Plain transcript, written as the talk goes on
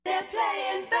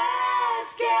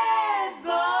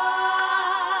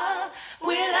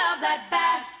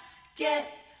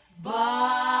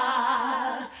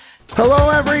Hello,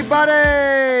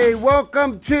 everybody.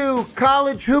 Welcome to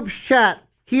College Hoops Chat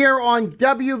here on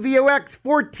WVOX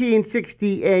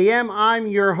 1460 AM. I'm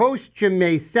your host, Jim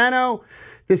Maysano.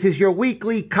 This is your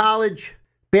weekly college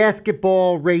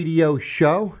basketball radio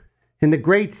show in the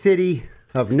great city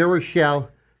of New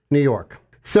Rochelle, New York.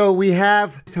 So we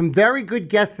have some very good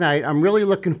guests tonight. I'm really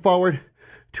looking forward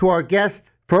to our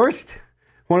guests. First,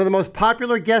 one of the most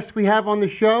popular guests we have on the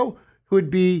show would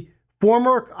be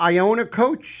former Iona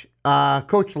coach,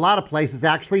 coached a lot of places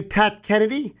actually, Pat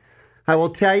Kennedy. I will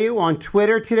tell you on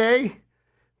Twitter today,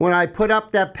 when I put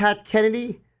up that Pat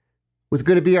Kennedy was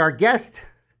going to be our guest,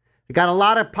 I got a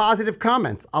lot of positive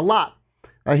comments, a lot.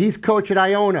 He's coached at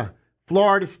Iona,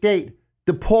 Florida State,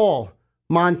 DePaul,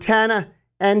 Montana,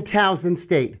 and Towson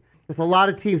State. There's a lot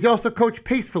of teams. He also coached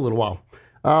Pace for a little while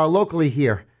locally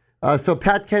here. So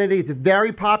Pat Kennedy is a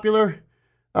very popular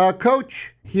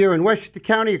coach here in Westchester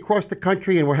County, across the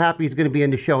country, and we're happy he's going to be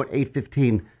in the show at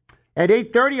 8:15. At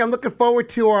 8:30, I'm looking forward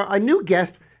to a new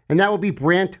guest, and that will be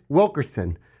Brant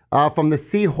Wilkerson from the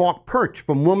Seahawk Perch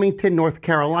from Wilmington, North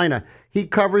Carolina. He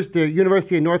covers the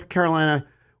University of North Carolina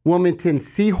Wilmington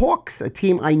Seahawks, a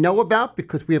team I know about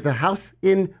because we have a house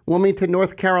in Wilmington,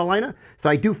 North Carolina. So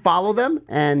I do follow them,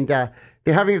 and they're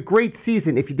having a great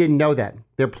season if you didn't know that.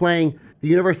 They're playing the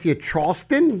University of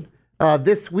Charleston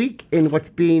this week in what's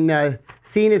being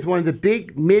seen as one of the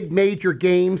big mid-major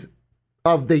games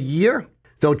of the year.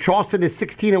 So Charleston is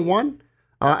 16-1,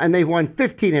 and they've won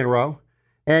 15 in a row.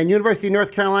 And University of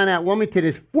North Carolina at Wilmington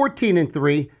is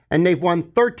 14-3, and they've won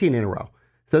 13 in a row.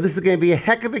 So this is going to be a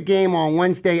heck of a game on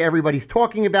Wednesday. Everybody's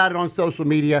talking about it on social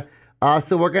media.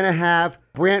 So we're going to have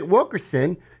Brant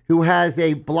Wilkerson, who has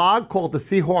a blog called the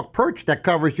Seahawk Perch that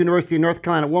covers University of North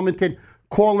Carolina Wilmington,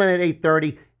 call in at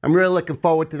 8:30. I'm really looking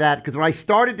forward to that because when I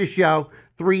started the show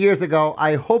 3 years ago,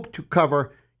 I hoped to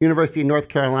cover University of North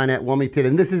Carolina at Wilmington.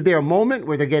 And this is their moment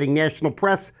where they're getting national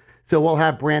press. So we'll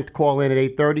have Brant call in at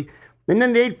 8:30. And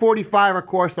then at 8:45, of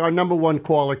course, our number one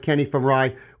caller, Kenny from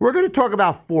Rye. We're going to talk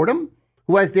about Fordham,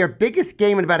 who has their biggest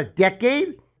game in about a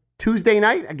decade, Tuesday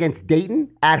night against Dayton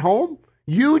at home.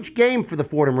 Huge game for the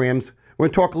Fordham Rams. We're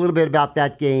going to talk a little bit about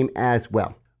that game as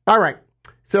well. All right.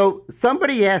 So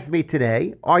somebody asked me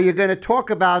today, are you going to talk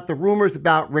about the rumors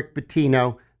about Rick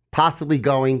Pitino possibly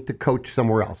going to coach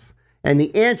somewhere else? And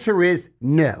the answer is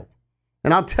no.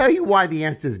 And I'll tell you why the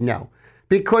answer is no.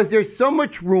 Because there's so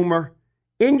much rumor,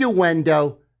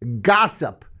 innuendo,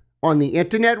 gossip on the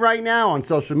internet right now, on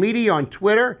social media, on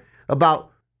Twitter,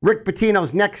 about Rick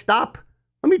Pitino's next stop.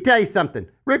 Let me tell you something.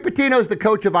 Rick Pitino is the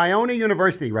coach of Iona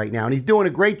University right now, and he's doing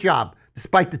a great job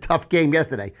despite the tough game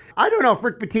yesterday. I don't know if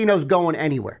Rick Pitino's going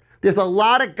anywhere. There's a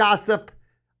lot of gossip.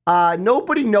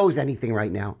 Nobody knows anything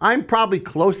right now. I'm probably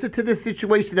closer to this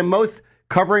situation than most,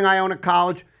 covering Iona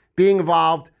College, being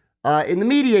involved in the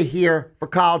media here for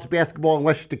college basketball in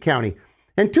Westchester County.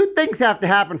 And two things have to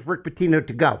happen for Rick Pitino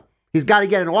to go. He's got to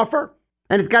get an offer,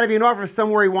 and it's got to be an offer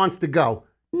somewhere he wants to go.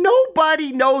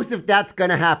 Nobody knows if that's going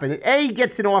to happen. A, he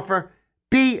gets an offer.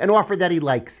 B, an offer that he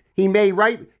likes. He may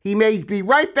be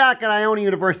right back at Iona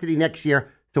University next year,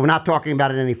 so we're not talking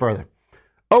about it any further.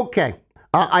 Okay,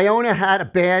 Iona had a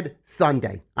bad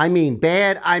Sunday. I mean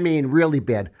really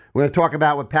bad. We're going to talk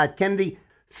about with Pat Kennedy.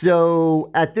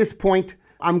 So at this point,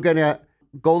 I'm going to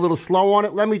go a little slow on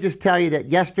it. Let me just tell you that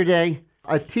yesterday,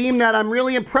 a team that I'm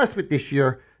really impressed with this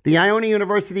year, the Iona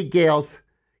University Gales,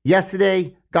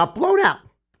 yesterday got blown out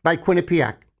by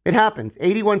Quinnipiac. It happens,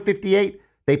 81-58.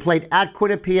 They played at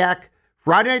Quinnipiac.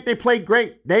 Friday night, they played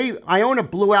great. Iona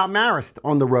blew out Marist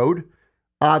on the road,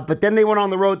 but then they went on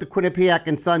the road to Quinnipiac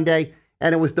on Sunday,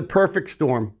 and it was the perfect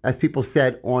storm, as people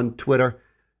said on Twitter.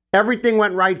 Everything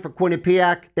went right for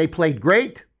Quinnipiac. They played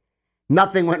great.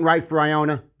 Nothing went right for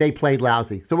Iona. They played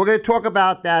lousy. So we're going to talk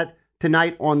about that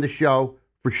tonight on the show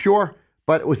for sure,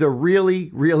 but it was a really,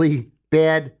 really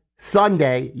bad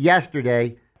Sunday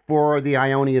yesterday for the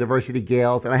Iona University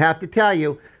Gales, and I have to tell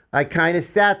you, I kind of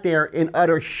sat there in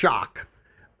utter shock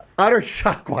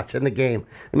watching the game.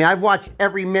 I mean, I've watched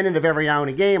every minute of every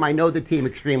Iona game. I know the team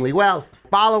extremely well.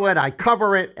 Follow it, I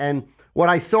cover it, and what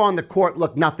I saw on the court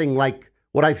looked nothing like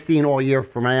what I've seen all year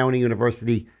from Iona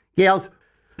University Gales.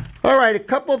 All right, a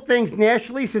couple of things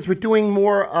nationally, since we're doing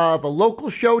more of a local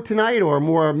show tonight or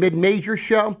more a mid-major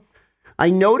show. I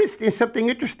noticed there's something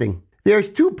interesting. There's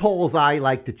two polls I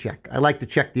like to check. I like to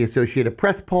check the Associated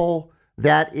Press poll.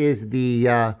 That is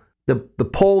the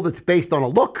poll that's based on a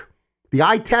look, the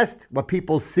eye test, what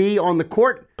people see on the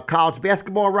court. College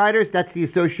basketball writers, that's the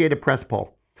Associated Press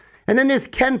poll. And then there's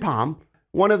KenPom,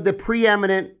 one of the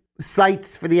preeminent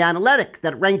sites for the analytics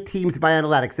that rank teams by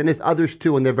analytics. And there's others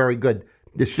too, and they're very good.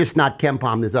 It's just not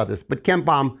KenPom. There's others, but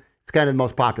KenPom is kind of the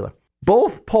most popular.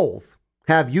 Both polls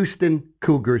have Houston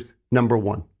Cougars number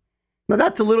one. Now,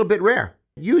 that's a little bit rare.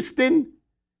 Houston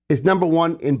is number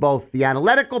one in both the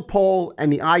analytical poll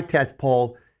and the eye test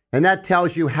poll, and that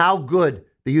tells you how good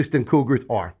the Houston Cougars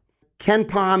are.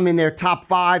 KenPom in their top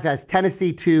 5 has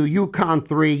Tennessee 2, UConn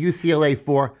 3, UCLA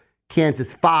 4,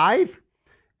 Kansas 5.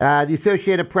 The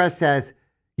Associated Press has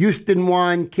Houston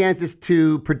 1, Kansas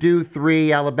 2, Purdue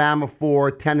 3, Alabama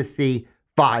 4, Tennessee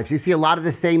 5. So you see a lot of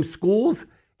the same schools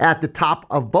at the top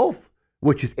of both,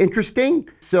 which is interesting.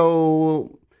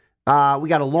 So we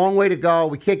got a long way to go.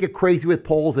 We can't get crazy with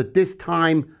polls at this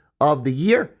time of the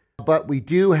year, but we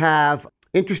do have,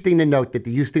 interesting to note that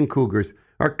the Houston Cougars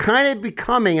are kind of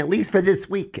becoming, at least for this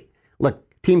week, look,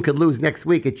 team could lose next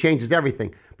week. It changes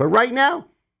everything. But right now,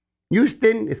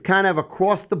 Houston is kind of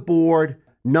across the board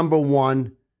number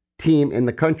one team in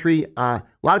the country. A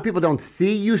lot of people don't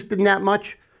see Houston that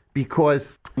much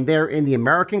because they're in the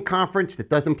American Conference that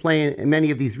doesn't play in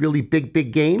many of these really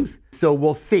big games. So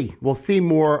we'll see. We'll see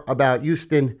more about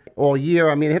Houston all year.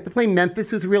 I mean, they have to play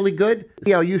Memphis, who's really good.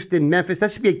 See how Houston, Memphis,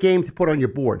 that should be a game to put on your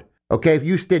board. Okay,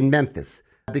 Houston, Memphis,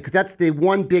 because that's the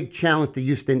one big challenge to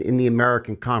Houston in the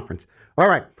American Conference. All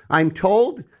right, I'm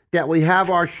told that we have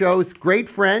our show's great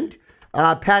friend,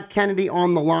 Pat Kennedy,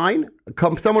 on the line,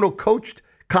 someone who coached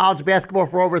college basketball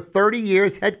for over 30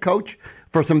 years, head coach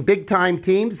for some big-time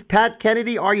teams. Pat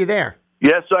Kennedy, are you there?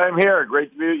 Yes, I am here.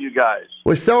 Great to be with you guys.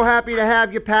 We're so happy to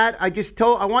have you, Pat. I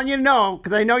want you to know,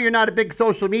 because I know you're not a big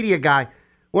social media guy,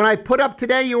 when I put up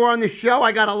today you were on the show,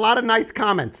 I got a lot of nice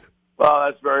comments. Well,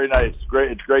 that's very nice.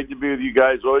 Great. It's great to be with you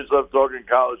guys. Always love talking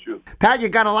college hoops. Pat, you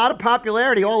got a lot of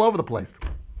popularity all over the place.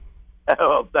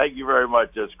 Well, thank you very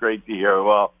much. That's great to hear.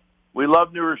 Well, we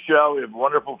love New Rochelle. We have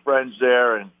wonderful friends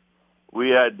there, and we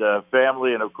had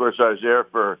family, and of course I was there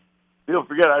for, people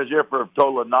forget, I was there for a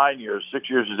total of 9 years, 6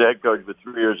 years as head coach, but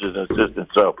 3 years as an assistant.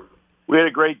 So we had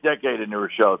a great decade in New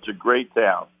Rochelle. It's a great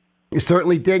town. You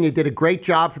certainly did. And you did a great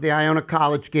job for the Iona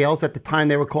College Gales. At the time,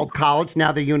 they were called college.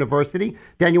 Now they're university.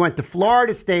 Then you went to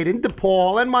Florida State and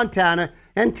DePaul and Montana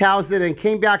and Towson and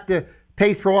came back to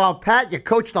Pace for a while. Pat, you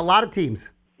coached a lot of teams.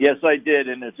 Yes, I did.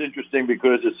 And it's interesting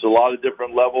because it's a lot of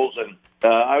different levels. And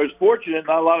I was fortunate.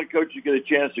 Not a lot of coaches get a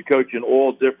chance to coach in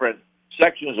all different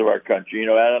sections of our country. You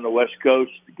know, out on the West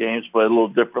Coast, the games play a little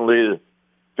differently. The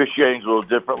officiating's a little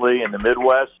differently. In the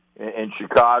Midwest, in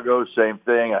Chicago, same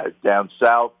thing. Down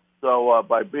south. So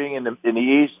by being in the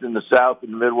East and the South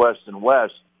and the Midwest and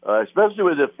West, especially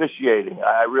with officiating,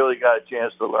 I really got a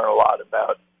chance to learn a lot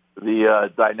about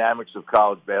the dynamics of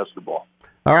college basketball.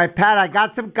 All right, Pat, I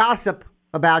got some gossip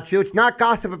about you. It's not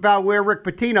gossip about where Rick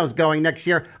Pitino's going next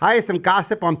year. I have some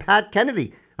gossip on Pat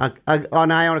Kennedy,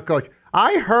 on Iona coach.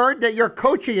 I heard that you're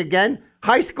coaching again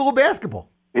high school basketball.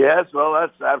 Yes, well,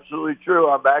 that's absolutely true.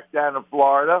 I'm back down in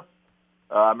Florida.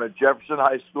 I'm at Jefferson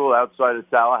High School outside of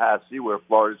Tallahassee, where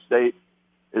Florida State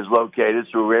is located.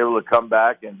 So we were able to come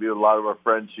back and be with a lot of our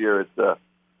friends here at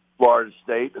Florida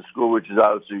State, a school which has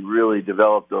obviously really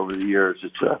developed over the years.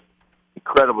 It's an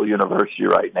incredible university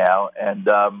right now.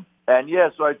 And yeah,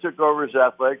 so I took over as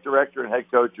athletic director and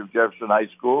head coach of Jefferson High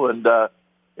School, and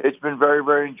it's been very,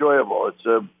 very enjoyable.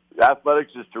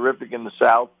 Athletics is terrific in the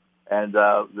South, and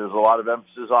there's a lot of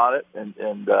emphasis on it,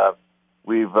 and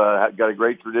we've got a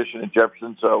great tradition in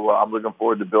Jefferson, so I'm looking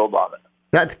forward to build on it.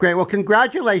 That's great. Well,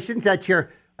 congratulations that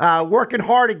you're working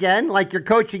hard again, like your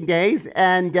coaching days,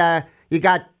 and you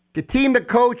got the team to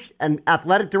coach, and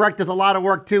athletic director's a lot of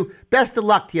work, too. Best of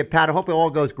luck to you, Pat. I hope it all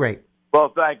goes great.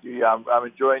 Well, thank you. Yeah, I'm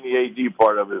enjoying the AD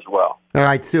part of it as well. All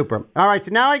right, super. All right, so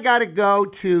now I got to go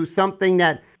to something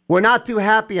that we're not too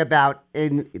happy about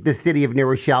in the city of New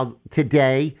Rochelle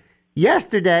today.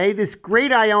 Yesterday, this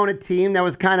great Iona team that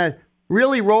was kind of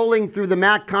really rolling through the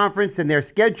MAC conference and their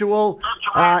schedule.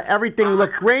 Everything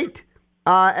looked great.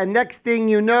 And next thing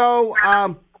you know,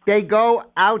 they go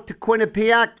out to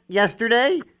Quinnipiac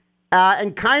yesterday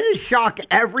and kind of shock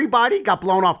everybody, got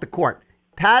blown off the court.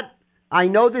 Pat, I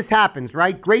know this happens,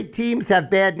 right? Great teams have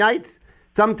bad nights.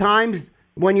 Sometimes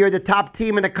when you're the top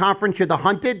team in the conference, you're the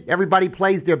hunted. Everybody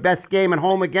plays their best game at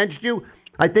home against you.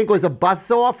 I think it was a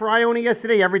buzzsaw for Iona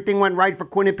yesterday. Everything went right for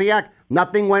Quinnipiac.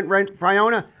 Nothing went right for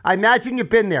Iona. I imagine you've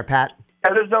been there, Pat.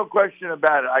 Yeah, there's no question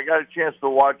about it. I got a chance to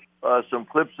watch some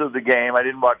clips of the game. I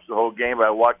didn't watch the whole game, but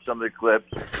I watched some of the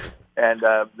clips. And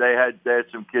they had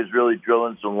some kids really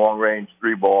drilling some long-range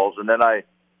three balls. And then I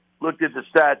looked at the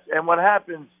stats. And what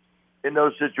happens in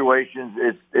those situations,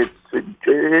 it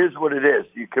is what it is.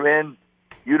 You come in,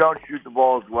 you don't shoot the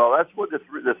ball as well. That's what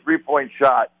the three-point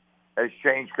shot has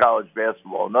changed college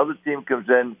basketball. Another team comes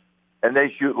in and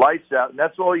they shoot lights out, and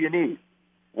that's all you need.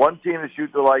 one team to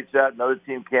shoot the lights out, another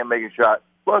team can't make a shot.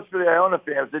 Plus, for the Iona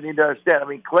fans, they need to understand. I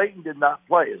mean, Clayton did not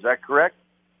play. Is that correct?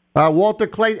 Walter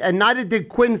Clayton, and neither did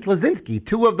Quinn Slazinski,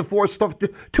 two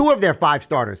of their 5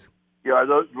 starters.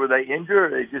 Yeah, were they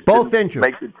injured? Or they just both injured.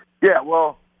 Yeah,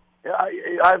 well,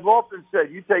 I've often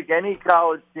said you take any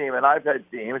college team, and I've had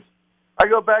teams. I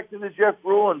go back to the Jeff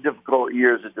Ruland difficult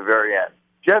years at the very end.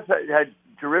 Jeff had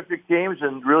terrific teams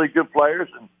and really good players,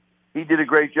 and he did a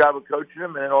great job of coaching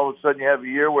them. And then all of a sudden, you have a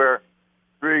year where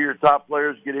 3 of your top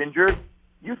players get injured.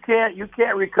 You can't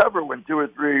recover when 2 or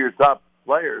 3 of your top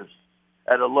players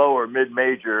at a low or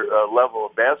mid-major level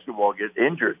of basketball get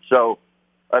injured. So,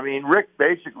 I mean, Rick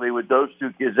basically, with those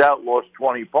 2 kids out, lost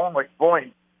 20 points.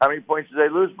 How many points did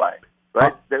they lose by?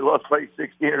 Right? They lost by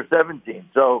 16 or 17.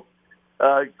 So,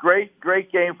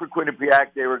 great game for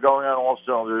Quinnipiac. They were going on all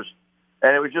cylinders.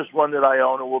 And it was just one that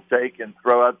Iona will take and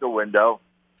throw out the window.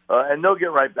 And they'll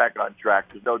get right back on track.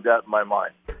 There's no doubt in my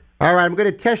mind. All right, I'm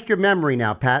going to test your memory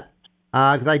now, Pat,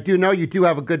 because I do know you do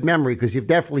have a good memory because you've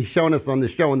definitely shown us on the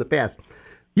show in the past.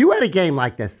 You had a game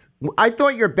like this. I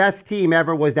thought your best team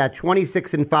ever was that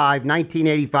 26-5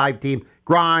 1985 team,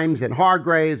 Grimes and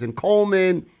Hargraves and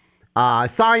Coleman,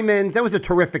 Simons. That was a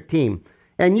terrific team.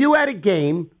 And you had a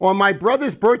game on my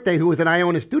brother's birthday, who was an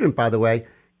Iona student, by the way.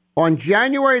 On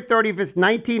January 31st,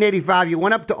 1985, you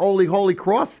went up to Holy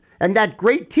Cross, and that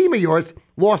great team of yours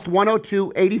lost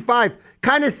 102-85.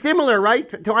 Kind of similar,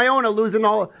 right, to Iona losing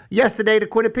yesterday to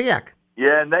Quinnipiac.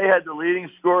 Yeah, and they had the leading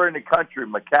scorer in the country,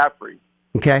 McCaffrey.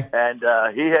 Okay. And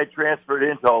he had transferred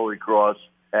into Holy Cross,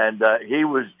 and he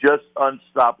was just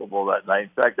unstoppable that night.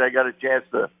 In fact, I got a chance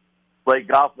to play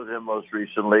golf with him most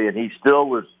recently, and he still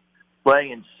was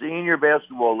playing in senior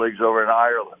basketball leagues over in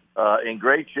Ireland. In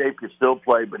great shape, could still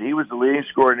play, but he was the leading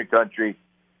scorer in the country,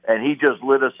 and he just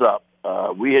lit us up.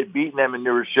 We had beaten them in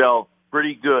New Rochelle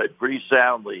pretty good, pretty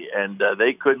soundly, and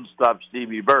they couldn't stop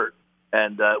Stevie Burt.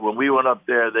 And when we went up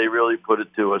there, they really put it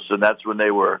to us, and that's when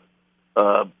they were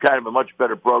kind of a much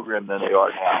better program than they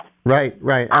are now.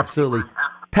 Right, absolutely.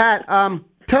 Pat,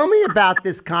 tell me about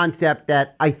this concept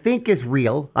that I think is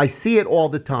real. I see it all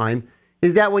the time,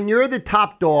 is that when you're the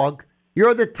top dog,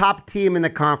 you're the top team in the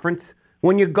conference.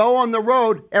 When you go on the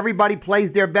road, everybody plays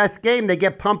their best game. They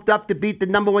get pumped up to beat the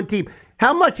number 1 team.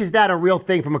 How much is that a real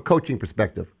thing from a coaching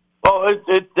perspective? Oh,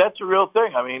 that's a real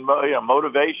thing. I mean,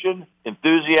 motivation,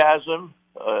 enthusiasm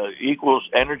equals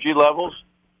energy levels.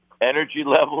 Energy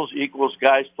levels equals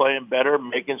guys playing better,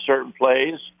 making certain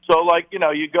plays. So,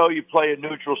 you go, you play a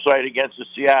neutral site against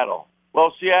Seattle.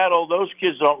 Well, Seattle, those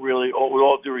kids don't really, with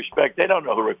all due respect, they don't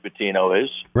know who Rick Pitino is.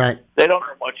 Right. They don't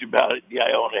know much about the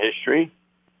Iona history.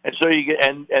 And so you get,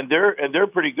 and they're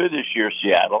pretty good this year,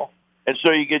 Seattle. And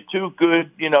so you get 2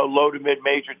 good, low to mid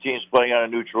major teams playing on a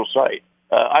neutral site.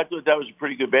 I thought that was a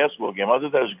pretty good basketball game. I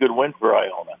thought that was a good win for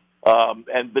Iona.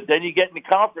 But then you get into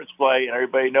conference play, and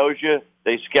everybody knows you.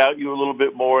 They scout you a little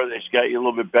bit more. They scout you a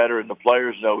little bit better, and the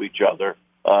players know each other.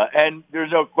 And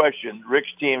there's no question,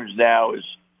 Rick's teams now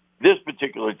this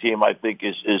particular team, I think,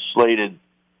 is slated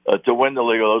to win the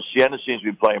league. Although Siena seems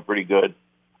to be playing pretty good.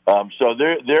 So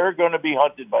they're going to be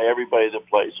hunted by everybody that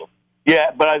plays them.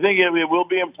 Yeah, but I think it will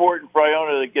be important for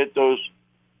Iona to get those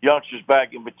youngsters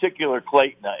back, in particular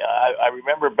Clayton. I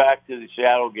remember back to the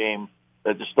Seattle game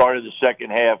at the start of the second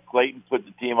half, Clayton put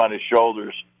the team on his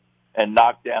shoulders and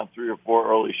knocked down 3 or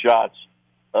 4 early shots.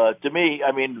 To me,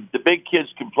 I mean, the big kids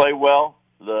can play well.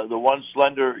 The one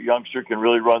slender youngster can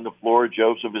really run the floor.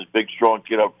 Joseph is a big, strong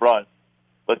kid up front.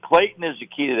 But Clayton is the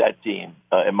key to that team,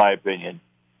 in my opinion.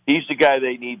 He's the guy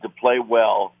they need to play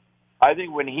well. I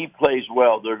think when he plays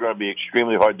well, they're going to be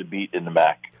extremely hard to beat in the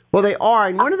MAC. Well, they are,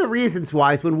 and one of the reasons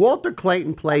why is when Walter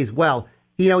Clayton plays well,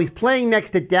 he's playing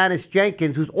next to Dennis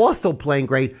Jenkins, who's also playing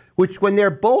great, which when they're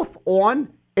both on,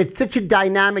 it's such a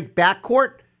dynamic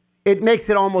backcourt, it makes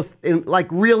it almost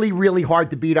really, really hard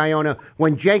to beat Iona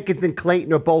when Jenkins and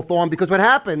Clayton are both on, because what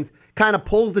happens kind of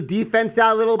pulls the defense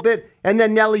out a little bit, and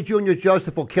then Nelly Jr.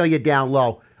 Joseph will kill you down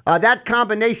low. That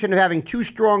combination of having 2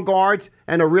 strong guards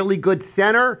and a really good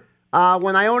center,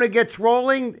 when Iona gets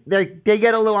rolling, they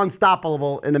get a little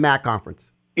unstoppable in the MAC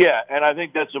conference. Yeah, and I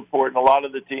think that's important. A lot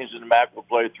of the teams in the MAC will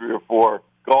play 3 or 4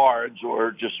 guards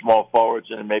or just small forwards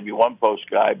and maybe 1 post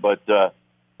guy. But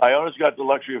Iona's got the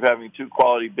luxury of having 2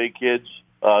 quality big kids,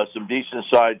 some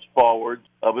decent-sized forwards.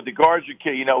 But the guards are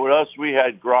key. With us, we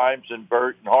had Grimes and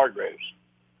Burt and Hargraves.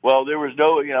 Well, there was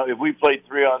no, if we played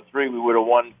 3-on-3, we would have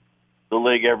won the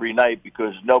league every night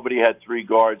because nobody had 3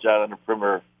 guards out on the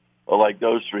perimeter like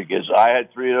those 3 kids. I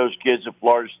had 3 of those kids at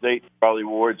Florida State, Charlie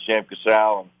Ward, Sam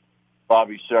Casal, and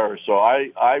Bobby Serra. So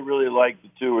I really like the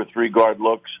 2 or 3 guard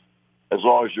looks as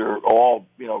long as you're all,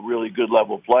 really good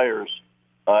level players.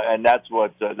 and that's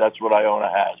what Iona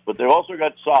has. But they also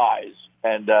got size,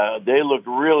 and they looked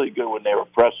really good when they were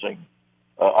pressing.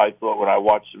 I thought when I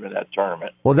watched them in that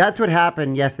tournament. Well, that's what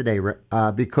happened yesterday,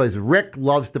 because Rick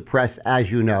loves to press,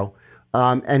 as you know,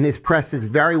 and his press is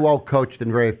very well coached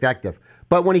and very effective.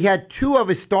 But when he had two of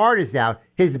his starters out,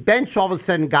 his bench all of a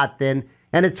sudden got thin,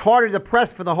 and it's harder to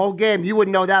press for the whole game. You would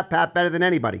know that, Pat, better than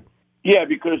anybody. Yeah,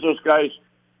 because those guys,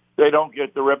 they don't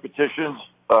get the repetitions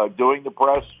doing the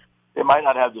press. They might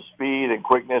not have the speed and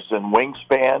quickness and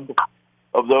wingspan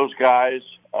of those guys.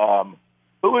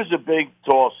 Who is a big,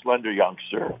 tall, slender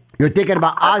youngster? You're thinking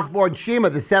about Osborne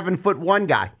Shima, the 7'1"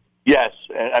 guy. Yes,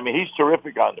 and I mean he's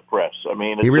terrific on the press. I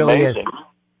mean it's he really amazing. is.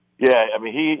 Yeah, I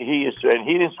mean he is, and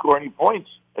he didn't score any points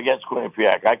against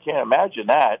Quinnipiac. I can't imagine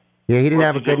that. Yeah, he didn't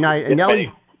have a good night. And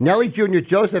Nelly Jr.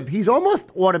 Joseph, he's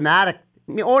almost automatic.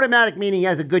 I mean, automatic meaning he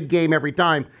has a good game every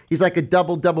time. He's like a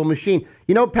double machine.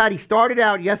 You know, Pat, he started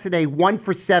out yesterday 1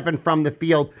 for 7 from the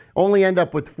field. Only end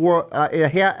up with 4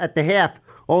 at the half.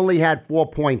 Only had 4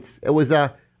 points. It was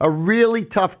a really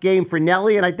tough game for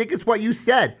Nelly, and I think it's what you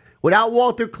said. Without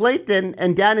Walter Clayton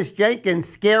and Dennis Jenkins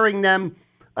scaring them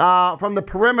from the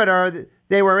perimeter,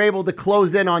 they were able to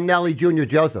close in on Nelly Jr.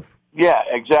 Joseph. Yeah,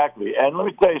 exactly. And let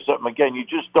me tell you something. Again, you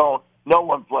just don't. No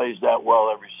one plays that well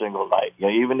every single night. You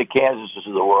know, even the Kansases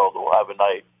of the world will have a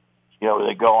night, where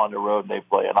they go on the road and they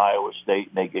play in Iowa State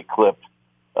and they get clipped,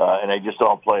 and they just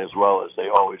don't play as well as they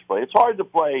always play. It's hard to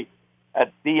play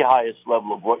at the highest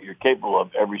level of what you're capable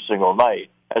of every single night.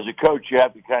 As a coach, you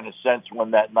have to kind of sense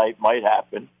when that night might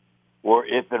happen, or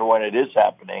if and when it is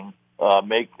happening,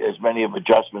 make as many of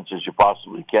adjustments as you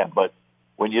possibly can. But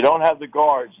when you don't have the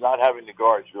guards, not having the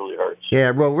guards really hurts. Yeah,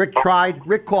 well, Rick tried.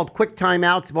 Rick called quick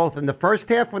timeouts both in the first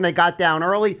half when they got down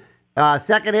early,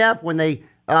 second half when they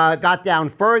got down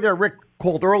further. Rick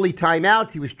called early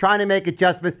timeouts. He was trying to make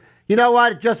adjustments. You know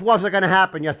what? It just wasn't going to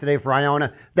happen yesterday for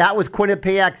Iona. That was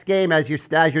Quinnipiac's game, as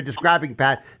you're describing,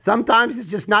 Pat. Sometimes it's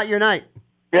just not your night.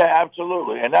 Yeah,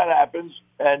 absolutely, and that happens.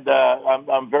 And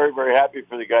I'm very, very happy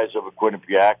for the guys over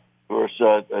Quinnipiac. Of course,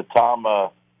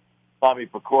 Tommy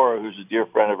Pecora, who's a dear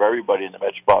friend of everybody in the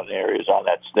metropolitan area, is on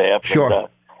that staff. Sure. And,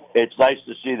 it's nice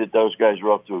to see that those guys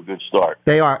are off to a good start.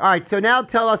 They are. All right, so now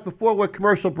tell us before we're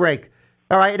commercial break.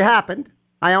 All right, it happened.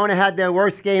 Iona had their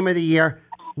worst game of the year.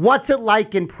 What's it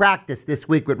like in practice this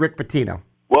week with Rick Pitino?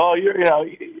 Well,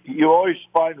 you always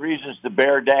find reasons to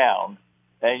bear down,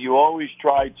 and you always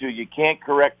try to. You can't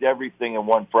correct everything in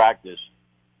one practice,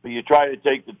 but you try to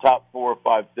take the top 4 or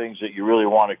 5 things that you really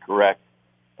want to correct,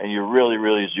 and you really,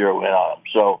 really zero in on them.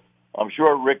 So I'm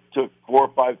sure Rick took 4 or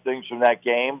 5 things from that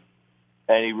game,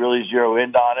 and he really zeroed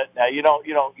in on it. Now you don't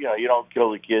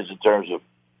kill the kids in terms of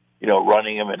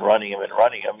running them.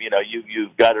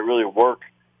 You've got to really work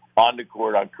on the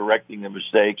court on correcting the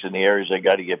mistakes and the areas they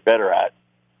got to get better at.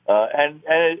 And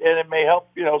it may help,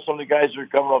 some of the guys who are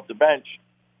coming off the bench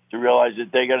to realize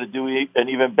that they got to do an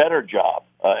even better job.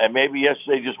 And maybe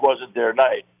yesterday just wasn't their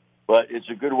night, but it's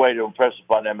a good way to impress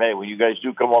upon them, hey, when you guys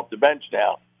do come off the bench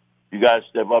now, you got to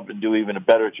step up and do even a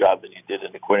better job than you did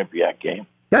in the Quinnipiac game.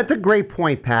 That's a great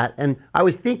point, Pat. And I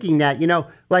was thinking that,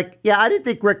 I didn't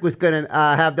think Rick was going to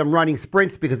have them running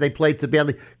sprints because they played so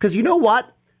badly. Because you know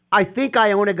what? I think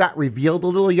Iona got revealed a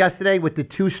little yesterday with the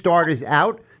 2 starters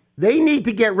out. They need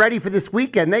to get ready for this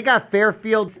weekend. They got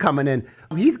Fairfield coming in.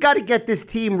 He's got to get this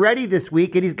team ready this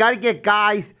week, and he's got to get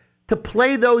guys to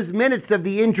play those minutes of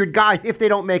the injured guys if they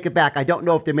don't make it back. I don't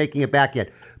know if they're making it back yet.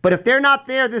 But if they're not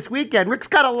there this weekend, Rick's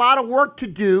got a lot of work to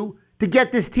do to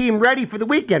get this team ready for the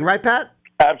weekend. Right, Pat?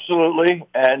 Absolutely.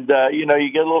 And, you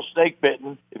get a little snake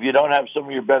bitten if you don't have some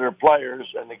of your better players,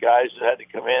 and the guys that had to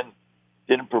come in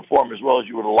didn't perform as well as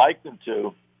you would have liked them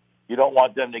to. You don't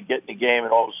want them to get in the game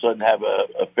and all of a sudden have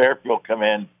a Fairfield come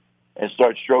in and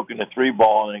start stroking the 3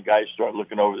 ball, and then guys start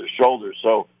looking over their shoulders.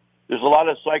 So there's a lot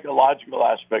of psychological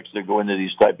aspects that go into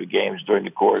these type of games during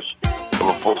the course of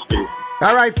a full season.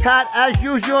 All right, Pat, as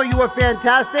usual, you were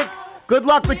fantastic. Good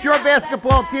luck with your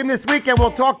basketball team this weekend.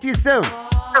 We'll talk to you soon.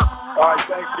 All right,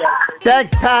 thanks, guys.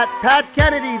 Thanks, Pat. Pat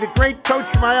Kennedy, the great coach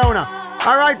from Iona.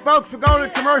 All right, folks, we're going to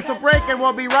a commercial break, and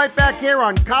we'll be right back here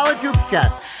on College Hoops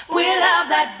Chat. We love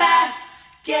that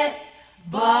basketball.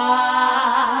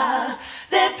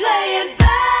 They're playing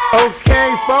basketball.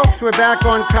 Okay, folks, we're back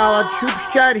on College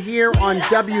Hoops Chat here on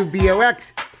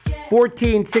WVOX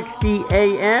 1460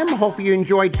 AM. Hopefully you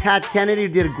enjoyed Pat Kennedy, who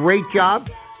did a great job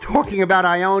talking about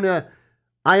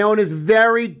Iona's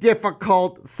very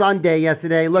difficult Sunday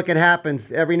yesterday. Look, it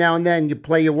happens. Every now and then you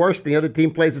play your worst, and the other team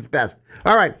plays its best.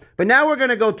 All right, but now we're going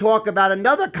to go talk about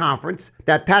another conference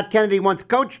that Pat Kennedy once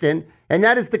coached in, and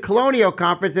that is the Colonial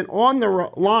Conference. And on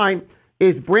the line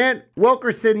is Brant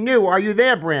Wilkerson New. Are you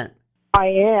there, Brant? I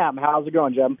am. How's it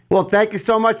going, Jim? Well, thank you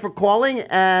so much for calling,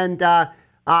 and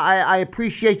I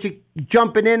appreciate you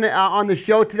jumping in on the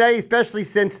show today, especially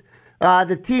since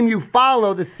the team you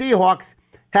follow, the Seahawks,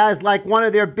 has like one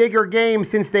of their bigger games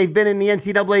since they've been in the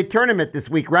NCAA tournament this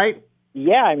week, right?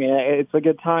 Yeah, I mean, it's a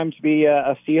good time to be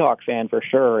a Seahawks fan for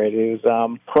sure. It is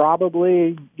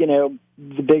probably,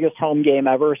 the biggest home game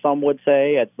ever, some would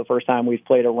say. It's the first time we've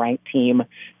played a ranked team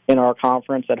in our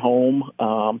conference at home.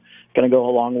 Going to go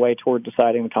a long way toward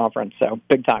deciding the conference, so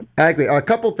big time. I agree. A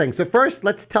couple things. So first,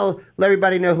 let's let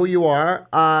everybody know who you are.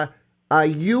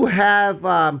 You have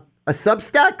a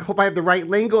Substack. Hope I have the right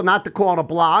lingo, not to call it a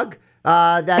blog.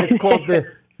 That is called the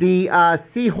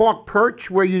Seahawk Perch,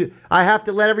 where I have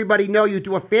to let everybody know you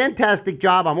do a fantastic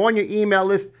job. I'm on your email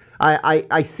list.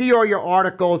 I see all your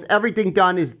articles. Everything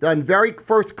is done very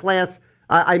first class.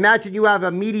 I imagine you have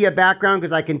a media background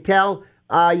because I can tell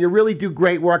you really do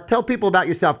great work. Tell people about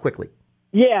yourself quickly.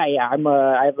 Yeah.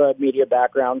 I have a media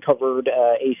background, covered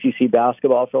ACC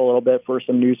basketball for a little bit for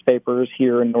some newspapers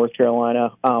here in North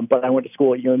Carolina. But I went to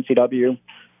school at UNCW,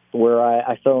 where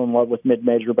I fell in love with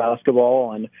mid-major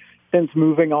basketball. And since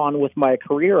moving on with my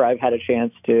career, I've had a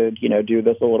chance to, do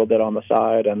this a little bit on the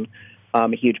side. And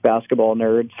I'm a huge basketball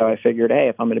nerd, so I figured, hey,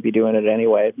 if I'm going to be doing it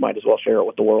anyway, might as well share it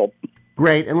with the world.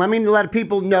 Great. And let me let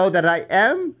people know that I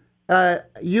am a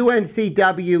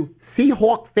UNCW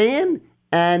Seahawk fan.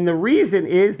 And the reason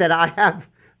is that I have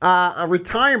a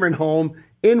retirement home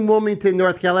in Wilmington,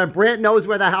 North Carolina. Brant knows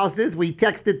where the house is. We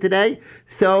texted today.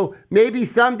 So maybe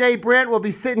someday, Brant, we'll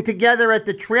be sitting together at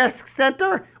the Trask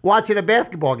Center watching a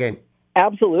basketball game.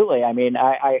 Absolutely. I mean,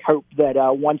 I hope that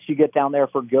once you get down there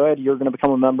for good, you're going to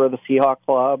become a member of the Seahawk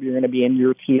Club. You're going to be in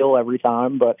your teal every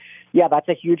time. But, yeah, that's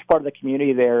a huge part of the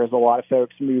community there is a lot of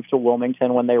folks move to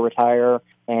Wilmington when they retire,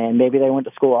 and maybe they went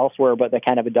to school elsewhere, but they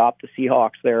kind of adopt the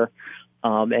Seahawks there.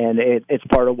 And it's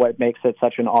part of what makes it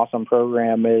such an awesome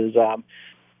program is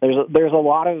there's a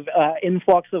lot of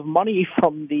influx of money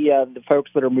from the folks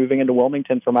that are moving into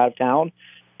Wilmington from out of town.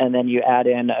 And then you add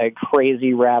in a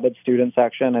crazy, rabid student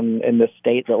section in this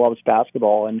state that loves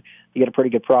basketball, and you get a pretty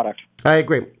good product. I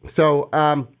agree. So,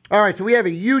 all right, so we have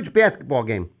a huge basketball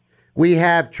game. We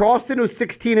have Charleston, who's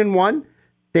 16-1.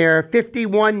 They're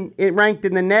 51 ranked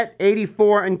in the net,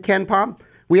 84 in KenPom.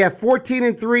 We have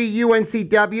 14-3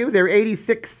 UNCW. They're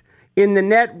 86 in the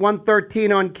net,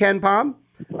 113 on KenPom.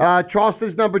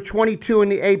 Charleston's number 22 in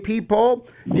the AP poll.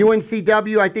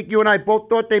 UNCW, I think you and I both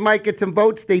thought they might get some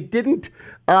votes. They didn't.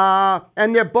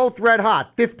 And they're both red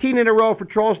hot. 15 in a row for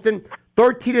Charleston,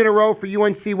 13 in a row for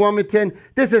UNC Wilmington.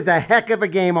 This is a heck of a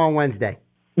game on Wednesday.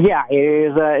 Yeah,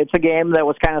 it's a game that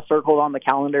was kind of circled on the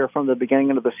calendar from the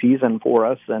beginning of the season for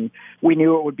us, and we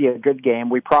knew it would be a good game.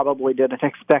 We probably didn't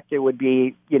expect it would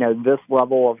be, this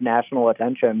level of national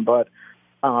attention, but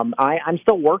I'm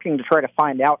still working to try to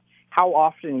find out how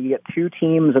often you get two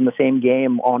teams in the same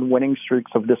game on winning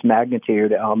streaks of this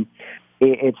magnitude.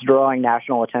 It's drawing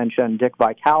national attention. Dick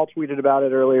Vitale tweeted about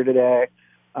it earlier today.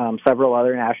 Several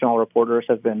other national reporters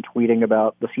have been tweeting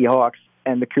about the Seahawks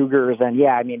and the Cougars. And,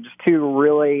 yeah, I mean, just two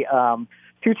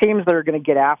teams that are going to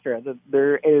get after it.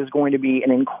 There is going to be an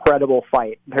incredible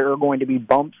fight. There are going to be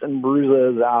bumps and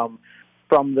bruises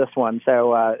from this one.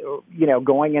 So,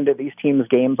 going into these teams'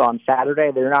 games on Saturday,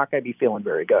 they're not going to be feeling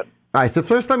very good. All right, so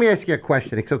first let me ask you a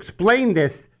question. So explain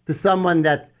this to someone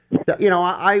that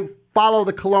I follow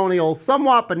the Colonial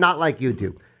somewhat, but not like you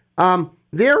do.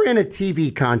 They're in a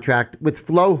TV contract with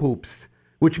Flow Hoops,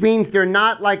 which means they're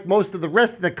not like most of the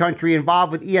rest of the country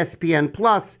involved with ESPN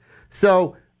Plus.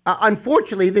 So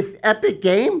unfortunately, this epic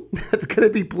game that's going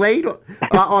to be played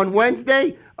on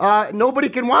Wednesday, nobody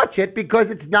can watch it because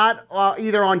it's not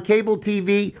either on cable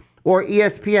TV or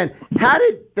ESPN. How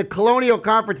did the Colonial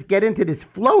Conference get into this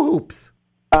Flow Hoops?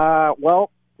 I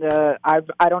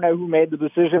don't know who made the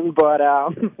decision, but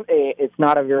it's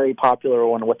not a very popular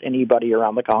one with anybody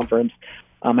around the conference.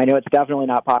 I know it's definitely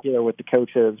not popular with the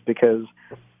coaches because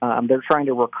they're trying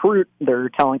to recruit. They're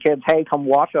telling kids, hey, come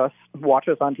watch us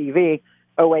on TV.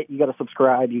 Oh, wait, you got to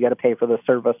subscribe. You got to pay for the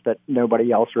service that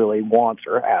nobody else really wants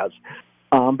or has.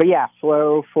 But yeah,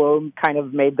 Flow kind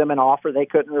of made them an offer they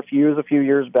couldn't refuse a few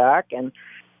years back. And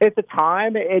at the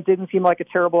time, it didn't seem like a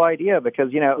terrible idea because,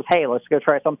 it was, hey, let's go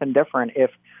try something different.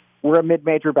 If we're a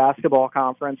mid-major basketball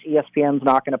conference, ESPN's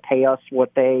not going to pay us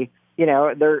what they,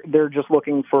 they're just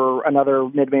looking for another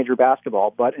mid-major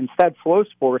basketball. But instead, Flow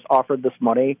Sports offered this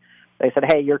money. They said,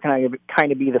 hey, you're going to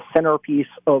kind of be the centerpiece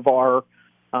of our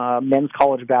men's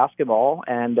college basketball.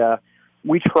 And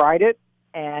we tried it,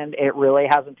 and it really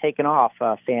hasn't taken off.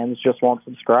 Fans just won't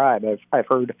subscribe. I've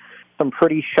heard some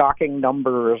pretty shocking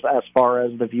numbers as far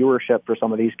as the viewership for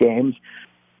some of these games.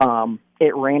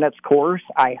 It ran its course.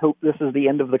 I hope this is the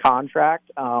end of the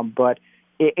contract, but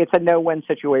it's a no-win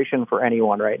situation for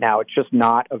anyone right now. It's just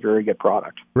not a very good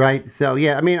product. Right. So,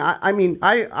 yeah,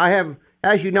 I have,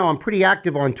 as you know, I'm pretty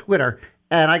active on Twitter,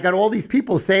 and I got all these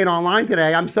people saying online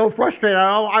today, I'm so frustrated.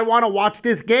 I want to watch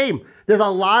this game. There's a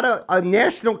lot of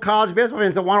national college basketball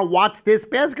fans that want to watch this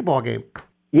basketball game.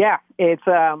 Yeah, it's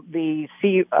CAA's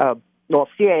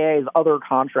other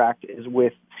contract is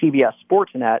with CBS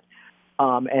Sportsnet,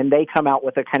 and they come out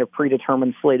with a kind of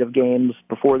predetermined slate of games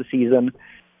before the season.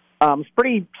 It's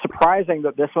pretty surprising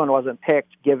that this one wasn't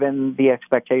picked given the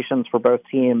expectations for both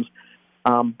teams.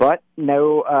 But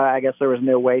no, I guess there was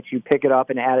no way to pick it up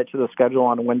and add it to the schedule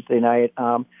on a Wednesday night.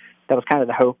 That was kind of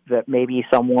the hope that maybe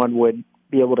someone would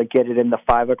be able to get it in the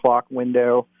 5 o'clock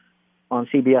window on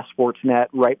CBS Sportsnet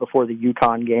right before the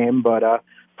UConn game. But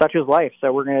such is life.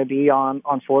 So we're going to be on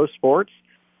Flow Sports.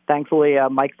 Thankfully,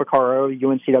 Mike Vaccaro,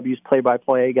 UNCW's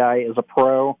play-by-play guy, is a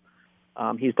pro.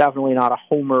 He's definitely not a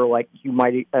homer like you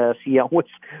might see with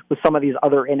some of these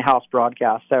other in-house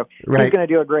broadcasts. So right. He's going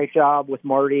to do a great job with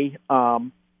Marty.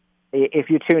 If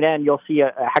you tune in, you'll see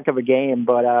a heck of a game.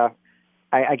 But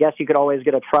I guess you could always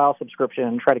get a trial subscription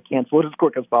and try to cancel it as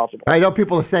quick as possible. I know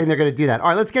people are saying they're going to do that. All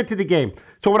right, let's get to the game.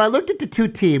 So when I looked at the two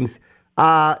teams,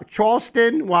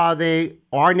 Charleston, while they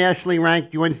are nationally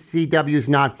ranked, UNCW is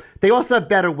not. They also have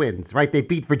better wins, right? They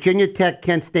beat Virginia Tech,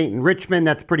 Kent State, and Richmond.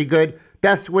 That's pretty good.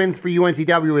 Best wins for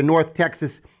UNCW in North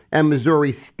Texas and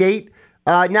Missouri State.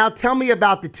 Now tell me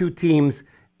about the two teams.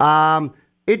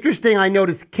 Interesting, I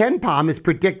noticed KenPom is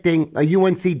predicting a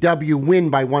UNCW win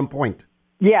by 1 point.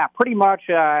 Yeah, pretty much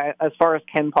as far as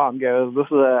KenPom goes, this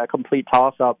is a complete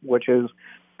toss-up, which is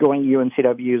going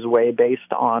UNCW's way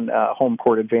based on home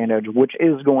court advantage, which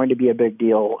is going to be a big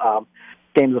deal.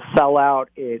 Game's a sellout.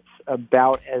 It's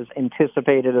about as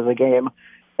anticipated as a game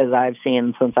as I've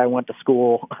seen since I went to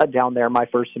school down there my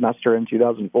first semester in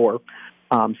 2004.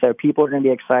 So people are going to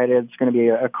be excited. It's going to be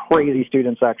a crazy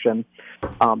student section.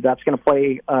 That's going to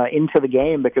play into the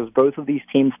game because both of these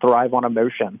teams thrive on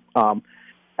emotion.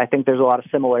 I think there's a lot of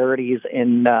similarities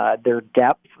in their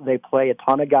depth. They play a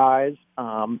ton of guys.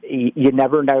 You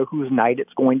never know whose night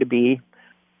it's going to be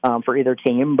for either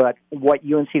team, but what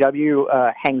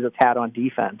UNCW hangs its hat on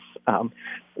defense,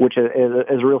 which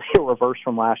is really a reverse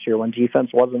from last year when defense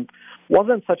wasn't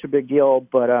such a big deal,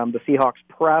 but the Seahawks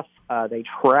press, they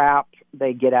trap,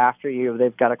 they get after you.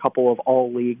 They've got a couple of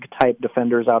all-league type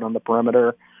defenders out on the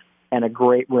perimeter and a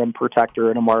great rim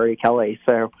protector in Amari Kelly.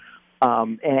 So,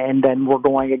 and then we're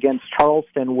going against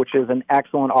Charleston, which is an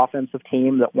excellent offensive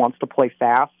team that wants to play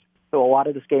fast. So a lot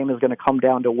of this game is going to come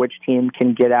down to which team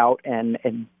can get out and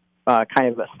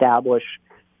kind of establish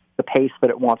the pace that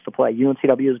it wants to play.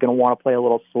 UNCW is going to want to play a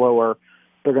little slower.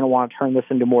 They're going to want to turn this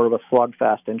into more of a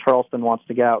slugfest, and Charleston wants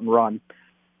to get out and run.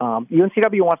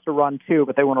 UNCW wants to run too,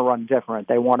 but they want to run different.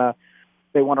 They want to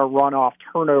run off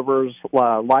turnovers,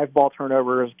 live ball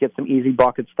turnovers, get some easy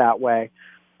buckets that way.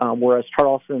 Whereas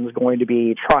Charleston is going to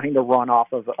be trying to run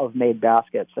off of made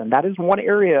baskets, and that is one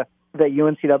area that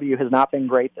UNCW has not been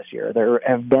great this year. There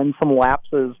have been some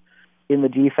lapses in the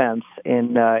defense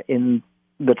in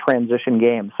the transition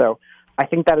game. So I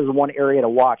think that is one area to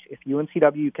watch. If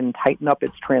UNCW can tighten up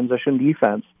its transition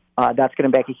defense, that's going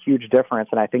to make a huge difference,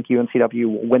 and I think UNCW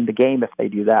will win the game if they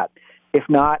do that. If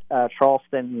not,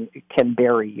 Charleston can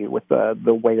bury you with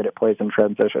the way that it plays in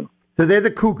transition. So they're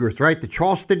the Cougars, right? The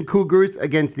Charleston Cougars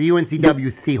against the UNCW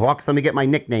Seahawks. Let me get my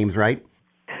nicknames right.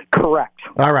 Correct.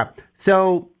 All right.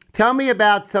 So tell me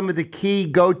about some of the key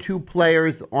go-to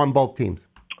players on both teams.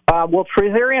 Well,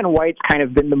 Trazarian White's kind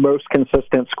of been the most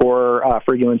consistent scorer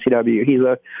for UNCW. He's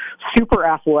a super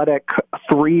athletic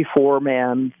 3-4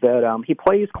 man that he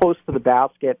plays close to the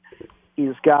basket.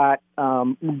 He's got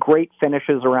great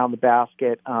finishes around the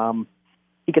basket.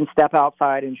 He can step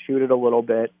outside and shoot it a little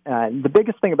bit. The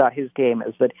biggest thing about his game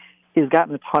is that he's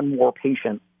gotten a ton more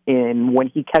patient in when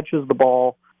he catches the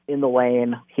ball in the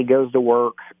lane. He goes to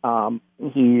work.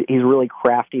 He's really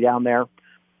crafty down there.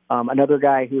 Another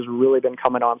guy who's really been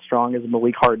coming on strong is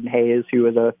Malik Harden-Hayes, who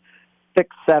is a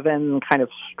 6'7" kind of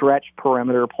stretch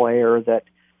perimeter player that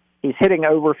he's hitting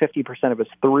over 50% of his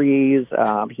threes.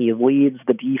 He leads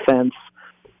the defense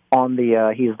on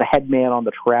he's the head man on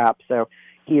the trap. So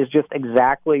he is just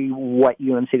exactly what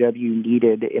UNCW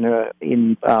needed in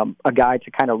a guy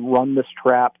to kind of run this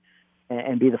trap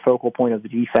and be the focal point of the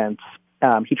defense.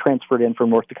 He transferred in from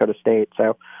North Dakota State.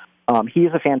 So he's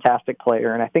a fantastic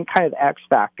player, and I think kind of the X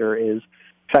factor is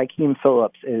Shaquem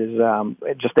Phillips is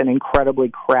just an incredibly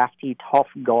crafty, tough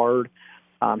guard.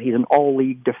 He's an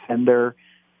all-league defender.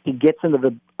 He gets into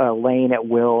lane at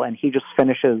will, and he just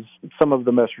finishes some of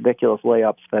the most ridiculous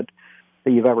layups that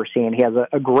you've ever seen. He has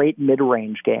a great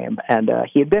mid-range game, and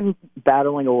he had been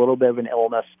battling a little bit of an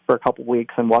illness for a couple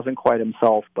weeks and wasn't quite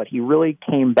himself, but he really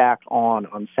came back on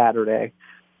Saturday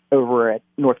over at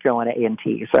North Carolina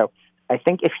A&T. So I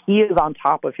think if he is on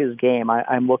top of his game,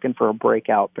 I'm looking for a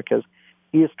breakout because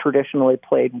he has traditionally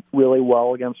played really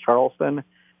well against Charleston,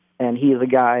 and he is a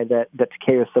guy that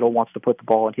Takeo Siddle wants to put the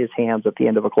ball in his hands at the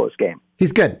end of a close game.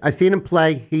 He's good. I've seen him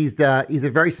play. He's a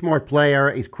very smart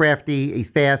player. He's crafty. He's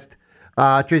fast.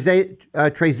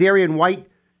 Trazarian White,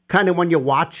 kind of when you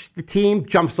watch the team,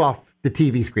 jumps off the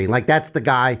TV screen. Like, that's the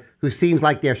guy who seems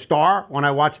like their star when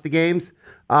I watch the games.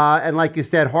 And like you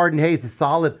said, Harden-Hayes is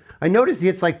solid. I noticed he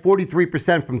hits like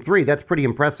 43% from three. That's pretty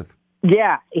impressive.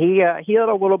 Yeah, he had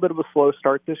a little bit of a slow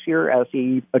start this year as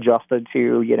he adjusted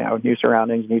to, new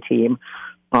surroundings, new team.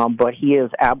 But he has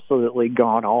absolutely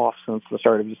gone off since the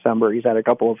start of December. He's had a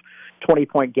couple of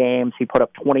 20-point games. He put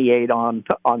up 28 on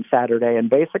Saturday and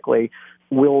basically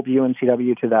willed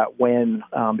UNCW to that win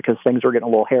because things were getting a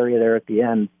little hairy there at the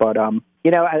end. But,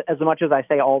 as much as I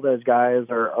say all those guys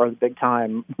are the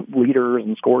big-time leaders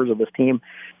and scorers of this team,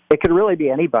 it could really be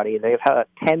anybody. They've had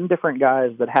 10 different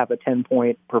guys that have a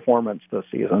 10-point performance this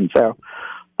season. So,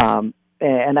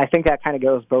 and I think that kind of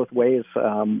goes both ways,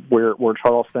 where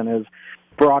Charleston has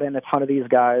brought in a ton of these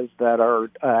guys that are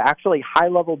actually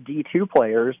high-level D2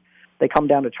 players. They come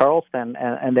down to Charleston,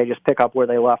 and they just pick up where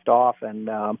they left off, and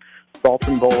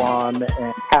Dalton Bolon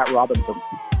and Pat Robinson.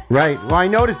 Right. Well, I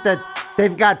noticed that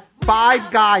they've got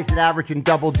 5 guys that average in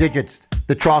double digits,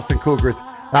 the Charleston Cougars.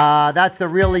 That's a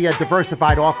really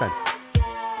diversified offense.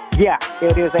 Yeah,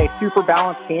 it is a super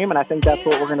balanced team, and I think that's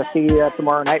what we're going to see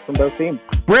tomorrow night from both teams.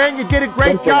 Brand, you did a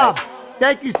great job.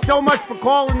 Thank you so much for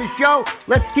calling the show.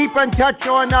 Let's keep in touch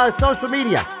on social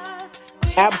media.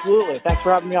 Absolutely. Thanks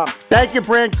for having me on. Thank you,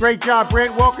 Brant. Great job.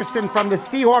 Brant Wilkerson from the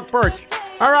Seahawk Birch.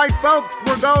 All right, folks,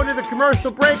 we're going to the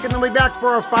commercial break, and then we'll be back for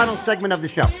our final segment of the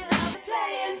show.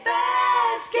 Playing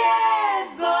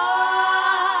basketball.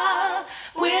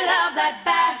 We love that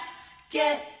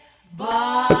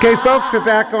basketball. Okay, folks, we're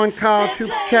back on College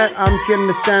Hoops Chat. I'm Jim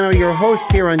Messano, your host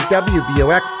here on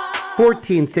WVOX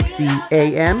 1460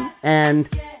 AM. And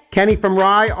Kenny from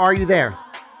Rye, are you there?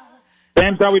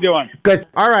 James, how we doing? Good.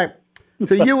 All right.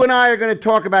 So you and I are going to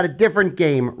talk about a different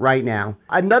game right now.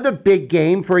 Another big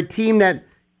game for a team that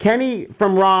Kenny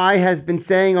from Rye has been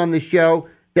saying on the show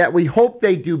that we hope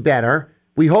they do better.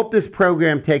 We hope this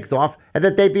program takes off and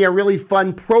that they be a really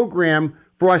fun program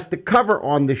for us to cover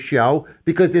on the show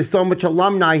because there's so much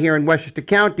alumni here in Westchester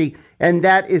County, and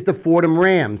that is the Fordham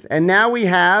Rams. And now we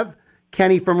have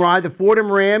Kenny from Rye, the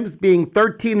Fordham Rams being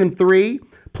 13-3,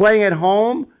 playing at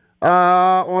home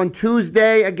on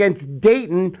Tuesday against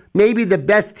Dayton, maybe the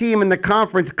best team in the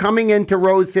conference, coming into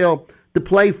Rose Hill to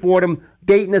play Fordham.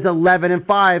 Dayton is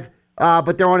 11-5,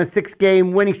 but they're on a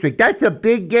 6-game winning streak. That's a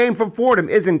big game for Fordham,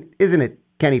 isn't it,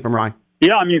 Kenny from Rye?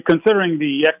 Yeah, I mean, considering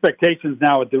the expectations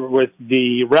now with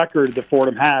the record that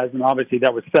Fordham has, and obviously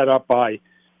that was set up by,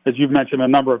 as you've mentioned a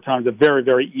number of times, a very,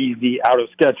 very easy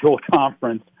out-of-schedule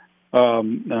conference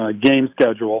game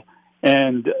schedule.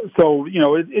 And so,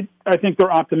 I think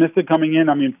they're optimistic coming in.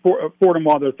 I mean, Fordham,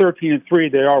 while they're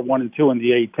 13-3, they are 1-2 in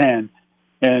the A-10.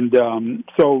 And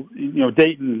so,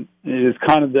 Dayton is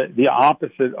kind of the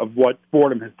opposite of what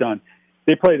Fordham has done.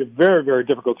 They played a very, very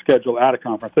difficult schedule out of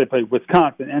conference. They played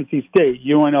Wisconsin, NC State,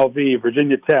 UNLV,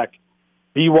 Virginia Tech,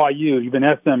 BYU, even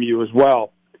SMU as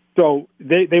well. So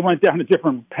they went down a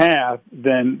different path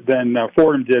than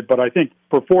Fordham did. But I think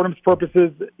for Fordham's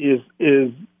purposes is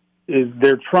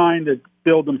they're trying to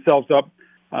build themselves up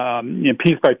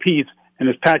piece by piece. And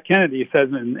as Pat Kennedy has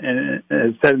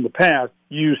said in the past,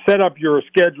 you set up your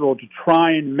schedule to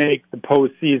try and make the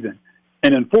postseason.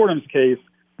 And in Fordham's case,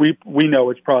 we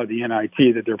know it's probably the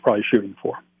NIT that they're probably shooting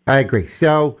for. I agree.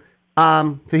 So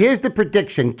here's the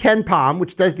prediction. Ken Palm,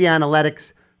 which does the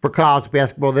analytics for college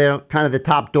basketball, they're kind of the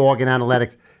top dog in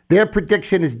analytics. Their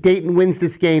prediction is Dayton wins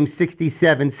this game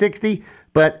 67-60.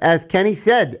 But as Kenny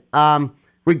said,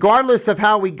 regardless of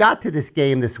how we got to this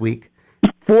game this week,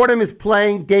 Fordham is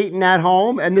playing Dayton at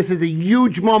home, and this is a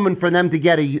huge moment for them to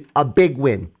get a big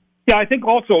win. Yeah, I think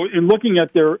also in looking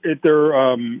at their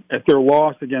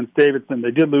loss against Davidson, they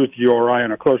did lose to URI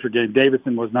in a closer game.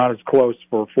 Davidson was not as close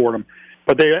for Fordham,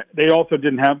 but they also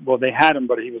didn't have. Well, they had him,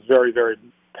 but he was very, very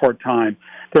part-time.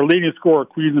 Their leading scorer,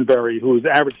 Quisenberry, who's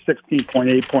averaged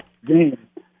 16.8 points a game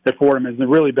at Fordham, has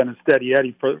really been a steady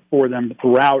Eddie for them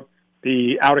throughout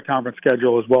the out-of-conference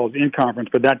schedule as well as in-conference.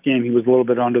 But that game, he was a little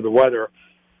bit under the weather,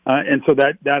 and so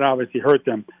that obviously hurt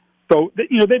them. So,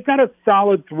 they've got a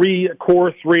solid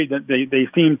core three that they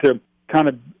seem to kind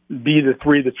of be the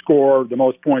three that score the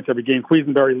most points every game.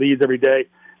 Quisenberry leads every day.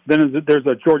 Then there's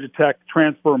a Georgia Tech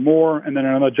transfer, Moore, and then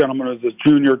another gentleman is this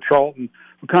junior, Charlton,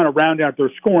 who kind of round out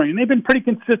their scoring. And they've been pretty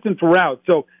consistent throughout.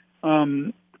 So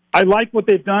I like what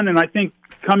they've done, and I think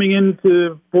coming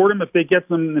into Fordham, if they get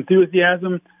some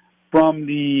enthusiasm from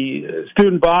the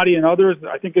student body and others,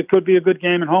 I think it could be a good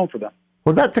game at home for them.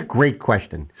 Well, that's a great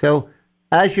question. So,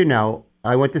 as you know,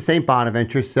 I went to St.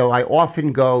 Bonaventure, so I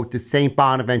often go to St.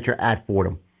 Bonaventure at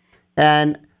Fordham.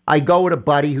 And I go with a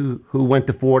buddy who went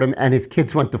to Fordham, and his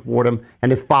kids went to Fordham,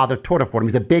 and his father taught at Fordham.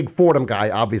 He's a big Fordham guy,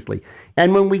 obviously.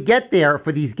 And when we get there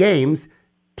for these games,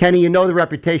 Kenny, you know the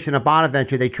reputation of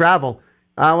Bonaventure. They travel.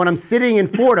 When I'm sitting in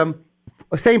Fordham,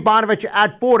 St. Bonaventure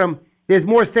at Fordham, there's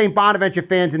more St. Bonaventure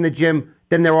fans in the gym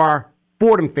than there are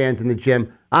Fordham fans in the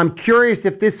gym. I'm curious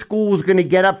if this school is going to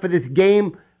get up for this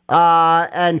game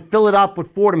and fill it up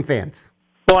with Fordham fans.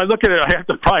 Well, I look at it.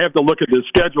 I probably have to look at the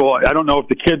schedule. I don't know if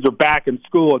the kids are back in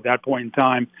school at that point in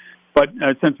time, but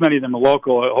since many of them are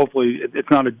local, hopefully it's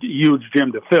not a huge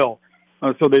gym to fill.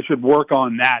 So they should work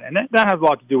on that, and that has a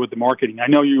lot to do with the marketing. I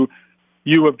know you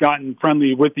have gotten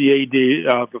friendly with the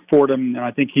AD of Fordham, and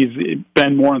I think he's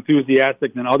been more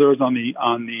enthusiastic than others on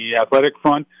the athletic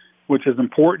front, which is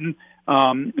important.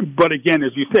 But again,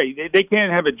 as you say, they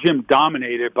can't have a gym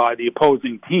dominated by the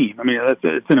opposing team. I mean,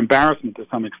 it's an embarrassment to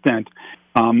some extent.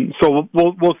 So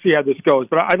we'll see how this goes.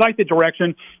 But I like the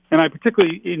direction, and I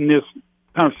particularly in this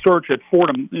kind of search at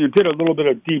Fordham, did a little bit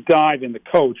of deep dive in the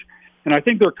coach. And I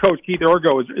think their coach, Keith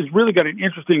Ergo, has really got an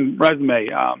interesting resume.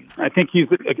 I think he's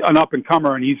an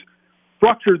up-and-comer, and he's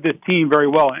structured this team very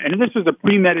well. And this is a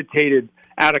premeditated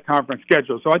out-of-conference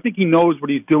schedule. So I think he knows what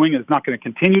he's doing and is not going to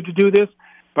continue to do this.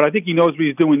 But I think he knows what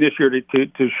he's doing this year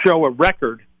to show a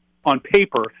record on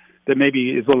paper that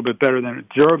maybe is a little bit better than it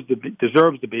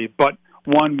deserves to be, but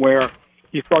one where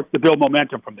he starts to build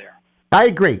momentum from there. I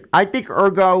agree. I think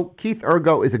Keith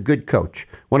Ergo is a good coach.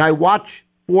 When I watch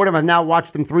Fordham, I've now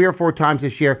watched them 3 or 4 times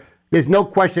this year. There's no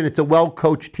question it's a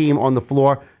well-coached team on the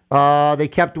floor. They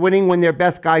kept winning when their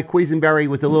best guy, Quisenberry,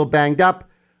 was a little banged up.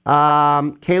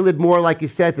 Caleb Moore, like you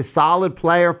said, is a solid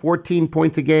player, 14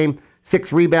 points a game,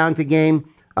 6 rebounds a game.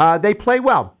 They play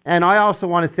well. And I also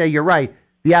want to say, you're right,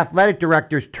 the athletic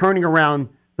director's turning around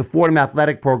the Fordham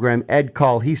athletic program, Ed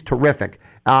Cull. He's terrific.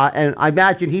 And I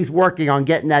imagine he's working on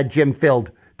getting that gym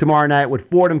filled tomorrow night with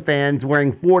Fordham fans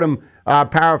wearing Fordham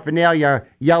paraphernalia,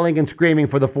 yelling and screaming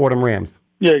for the Fordham Rams.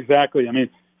 Yeah, exactly. I mean,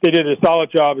 they did a solid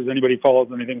job, as anybody follows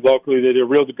anything locally. They did a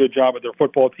real good job with their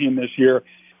football team this year.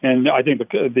 And I think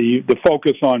the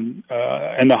focus on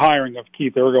and the hiring of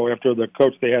Keith Ergo after the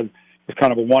coach they had was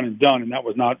kind of a one and done, and that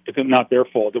was not their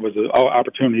fault. It was an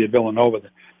opportunity at Villanova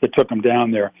that took them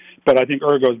down there. But I think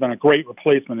Ergo has been a great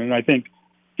replacement, and I think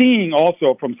seeing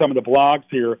also from some of the blogs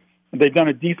here, they've done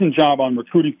a decent job on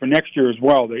recruiting for next year as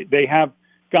well. They have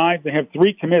guys, they have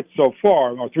 3 commits so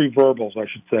far, or 3 verbals, I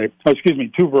should say.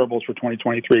 2 verbals for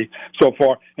 2023 so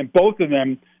far, and both of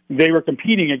them, they were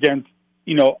competing against,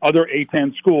 other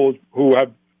A-10 schools who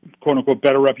have quote-unquote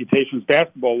better reputations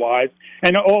basketball-wise,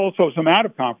 and also some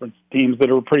out-of-conference teams that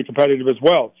are pretty competitive as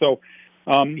well. So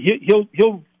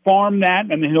he'll farm that,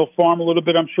 and then he'll farm a little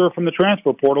bit, I'm sure, from the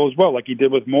transfer portal as well, like he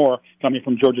did with Moore coming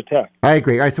from Georgia Tech. I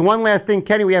agree. All right, so one last thing,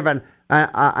 Kenny, we have an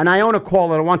Iona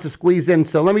caller that wants to squeeze in,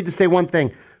 so let me just say one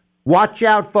thing. Watch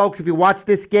out, folks, if you watch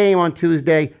this game on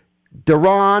Tuesday,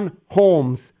 Deron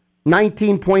Holmes,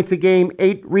 19 points a game,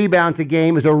 8 rebounds a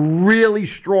game, is a really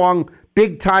strong,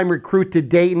 big-time recruit to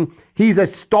Dayton. He's a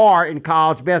star in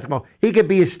college basketball. He could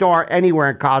be a star anywhere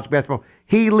in college basketball.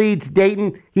 He leads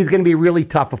Dayton. He's going to be really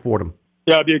tough for them.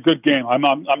 Yeah, it'll be a good game.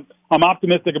 I'm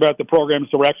optimistic about the program's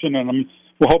direction, and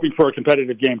we're hoping for a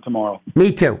competitive game tomorrow.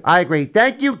 Me too. I agree.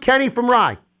 Thank you, Kenny from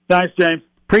Rye. Thanks, James.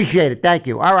 Appreciate it. Thank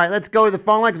you. All right, let's go to the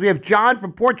phone line because we have John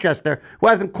from Portchester who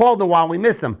hasn't called in a while. We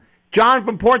miss him. John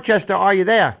from Portchester, are you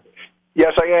there?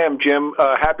 Yes, I am, Jim.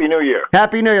 Happy New Year.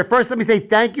 Happy New Year. First, let me say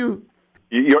thank you.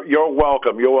 You're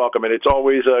welcome. You're welcome. And it's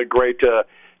always great to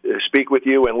speak with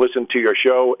you and listen to your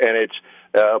show. And it's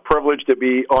a privilege to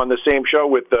be on the same show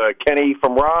with Kenny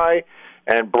from Rye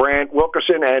and Brant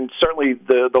Wilkerson and certainly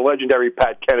the legendary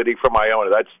Pat Kennedy from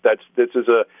Iona. This is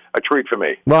a treat for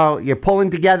me. Well, you're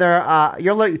pulling together.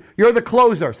 You're the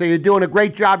closer, so you're doing a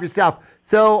great job yourself.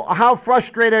 So how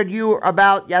frustrated are you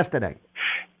about yesterday?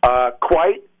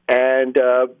 Quite. And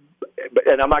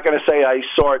I'm not going to say I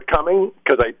saw it coming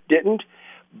because I didn't,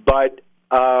 but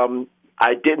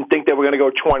I didn't think they were going to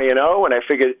go 20-0, and I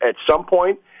figured at some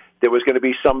point there was going to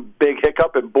be some big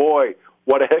hiccup, and boy,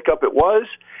 what a hiccup it was.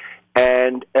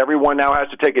 And everyone now has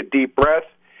to take a deep breath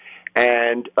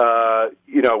and,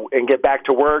 and get back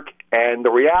to work. And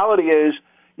the reality is,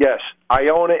 Yes,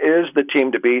 Iona is the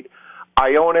team to beat.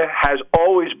 Iona has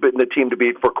always been the team to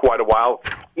beat for quite a while,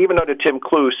 even under Tim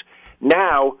Kluse.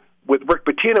 Now, with Rick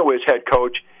Pitino as head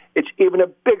coach, it's even a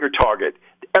bigger target.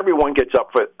 Everyone gets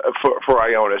up for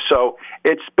Iona. So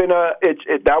it's been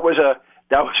that was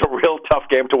a real tough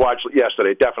game to watch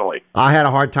yesterday. Definitely, I had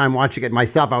a hard time watching it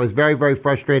myself. I was very, very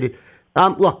frustrated.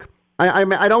 Look, I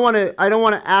don't want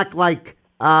to act like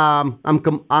I'm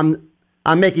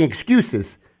making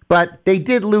excuses, but they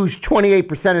did lose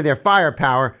 28% of their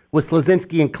firepower with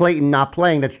Slazinski and Clayton not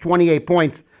playing. That's 28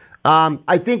 points.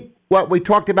 I think what we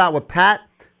talked about with Pat,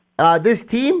 this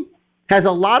team has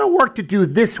a lot of work to do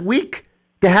this week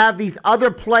to have these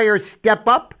other players step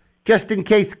up just in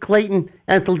case Clayton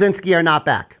and Slazinski are not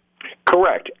back.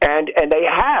 Correct. And they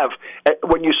have.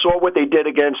 When you saw what they did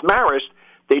against Marist,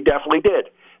 they definitely did.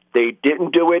 They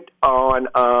didn't do it on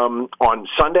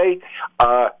Sunday.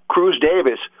 Cruz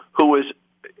Davis,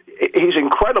 he's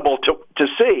incredible to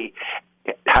see,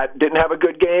 didn't have a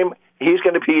good game. He's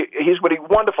going to be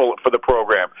wonderful for the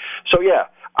program. So yeah,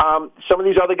 some of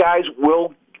these other guys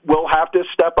will have to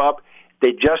step up.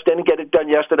 They just didn't get it done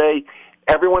yesterday.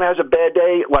 Everyone has a bad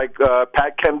day, like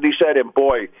Pat Kennedy said, and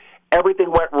boy, everything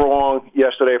went wrong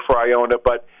yesterday for Iona.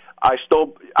 But I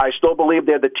still believe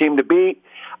they're the team to beat.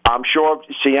 I'm sure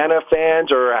Siena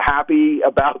fans are happy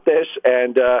about this,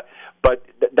 and but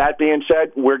that being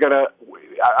said,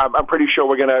 I'm pretty sure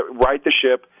we're gonna right the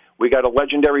ship. We got a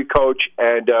legendary coach,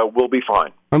 and we'll be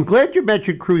fine. I'm glad you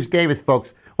mentioned Cruz Davis,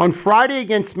 folks. On Friday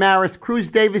against Marist, Cruz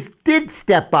Davis did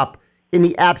step up in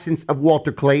the absence of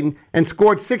Walter Clayton and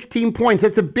scored 16 points.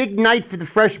 That's a big night for the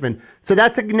freshman. So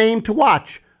that's a name to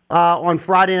watch on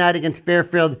Friday night against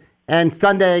Fairfield and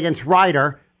Sunday against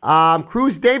Ryder.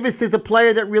 Cruz Davis is a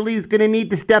player that really is going to need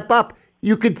to step up.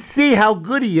 You could see how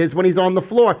good he is when he's on the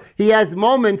floor. He has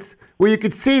moments where you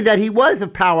could see that he was a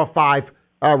Power 5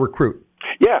 recruit.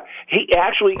 Yeah, he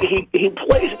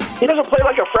plays. He doesn't play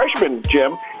like a freshman,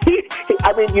 Jim.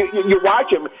 You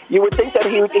watch him, you would think that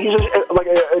he's like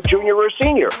a junior or a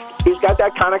senior. He's got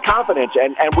that kind of confidence,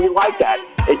 and we like that.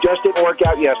 It just didn't work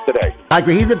out yesterday. I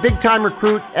agree. He's a big-time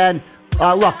recruit, and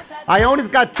look, Iona's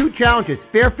got two challenges.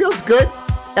 Fairfield's good,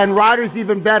 and Ryder's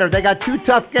even better. They got two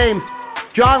tough games.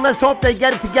 John, let's hope they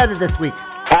get it together this week.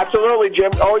 Absolutely,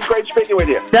 Jim. Always great speaking with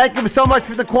you. Thank you so much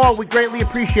for the call. We greatly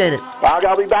appreciate it.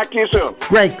 I'll be back to you soon.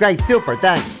 Great, super.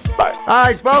 Thanks. Bye. All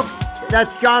right, folks.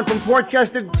 That's John from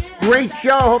Portchester. Great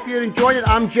show. Hope you enjoyed it.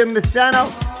 I'm Jim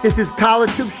Messano. This is College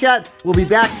Hoops Chat. We'll be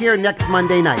back here next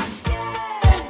Monday night.